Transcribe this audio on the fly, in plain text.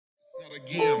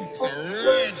Again, it's a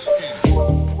redskin.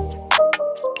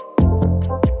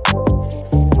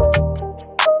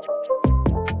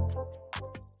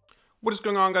 What is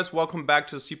going on, guys? Welcome back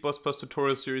to the C++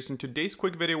 tutorial series. In today's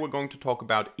quick video we're going to talk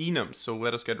about enums, so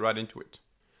let us get right into it.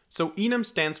 So enum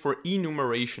stands for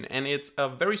enumeration, and it's a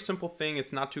very simple thing.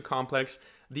 It's not too complex.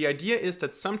 The idea is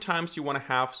that sometimes you want to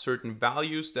have certain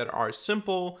values that are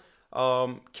simple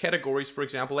categories. For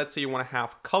example, let's say you want to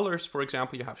have colors. For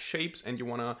example, you have shapes and you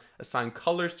want to assign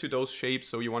colors to those shapes.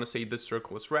 So you want to say this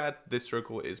circle is red, this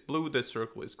circle is blue, this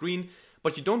circle is green,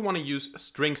 but you don't want to use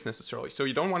strings necessarily. So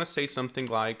you don't want to say something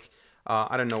like,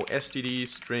 I don't know, std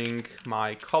string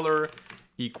my color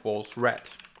equals red.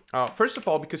 First of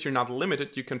all, because you're not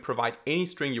limited, you can provide any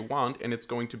string you want and it's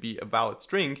going to be a valid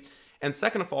string. And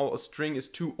second of all, a string is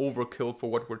too overkill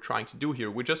for what we're trying to do here.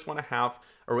 We just want to have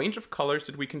a range of colors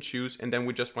that we can choose, and then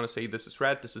we just want to say this is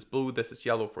red, this is blue, this is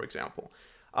yellow, for example.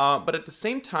 But at the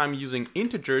same time, using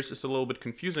integers is a little bit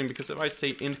confusing, because if I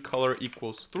say int color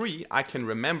equals 3, I can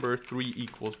remember 3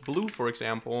 equals blue, for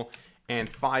example, and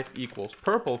 5 equals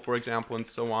purple, for example, and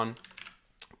so on.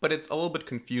 But it's a little bit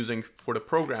confusing for the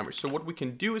programmers. So what we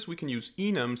can do is we can use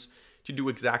enums to do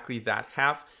exactly that,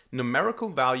 have numerical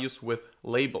values with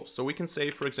labels. So we can say,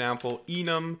 for example,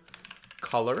 enum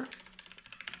color,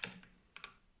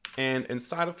 and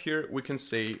inside of here we can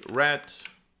say red,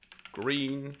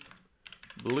 green,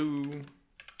 blue,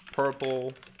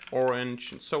 purple,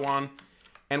 orange, and so on.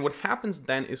 And what happens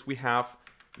then is we have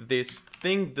this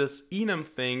thing, this enum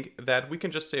thing, that we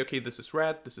can just say, okay, this is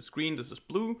red, this is green, this is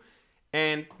blue,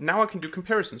 and now I can do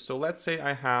comparisons. So let's say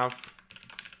I have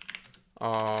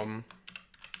blue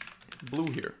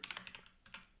here.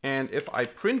 And if I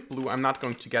print blue, I'm not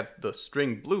going to get the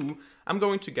string blue, I'm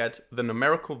going to get the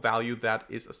numerical value that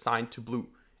is assigned to blue.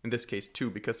 In this case 2,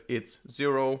 because it's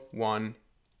 0, 1,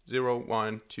 0,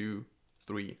 1, 2,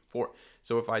 3, 4.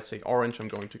 So if I say orange, I'm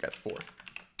going to get 4.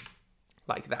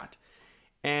 Like that.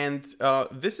 And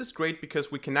this is great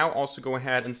because we can now also go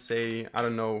ahead and say, I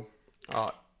don't know,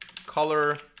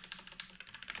 color,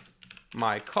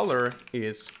 my color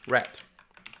is red.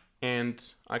 And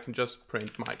I can just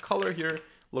print my color here.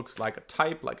 Looks like a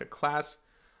type, like a class.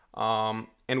 And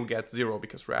we get 0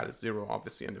 because red is 0,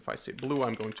 obviously. And if I say blue,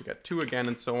 I'm going to get 2 again,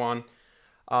 and so on.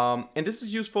 And this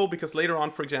is useful because later on,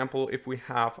 for example, if we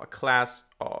have a class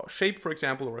shape, for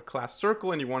example, or a class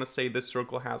circle, and you want to say this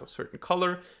circle has a certain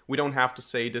color, we don't have to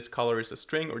say this color is a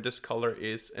string or this color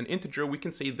is an integer. We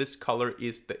can say this color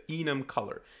is the enum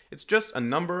color. It's just a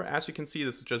number. As you can see,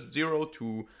 this is just 0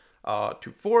 to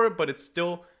 4, but it's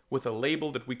still with a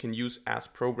label that we can use as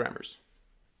programmers.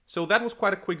 So that was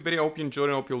quite a quick video. I hope you enjoyed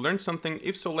it. I hope you learned something.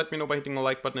 If so, let me know by hitting the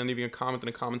like button and leaving a comment in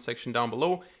the comment section down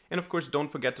below. And of course, don't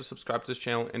forget to subscribe to this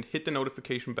channel and hit the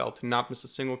notification bell to not miss a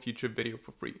single future video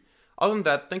for free. Other than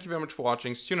that, thank you very much for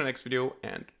watching. See you in the next video,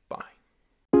 and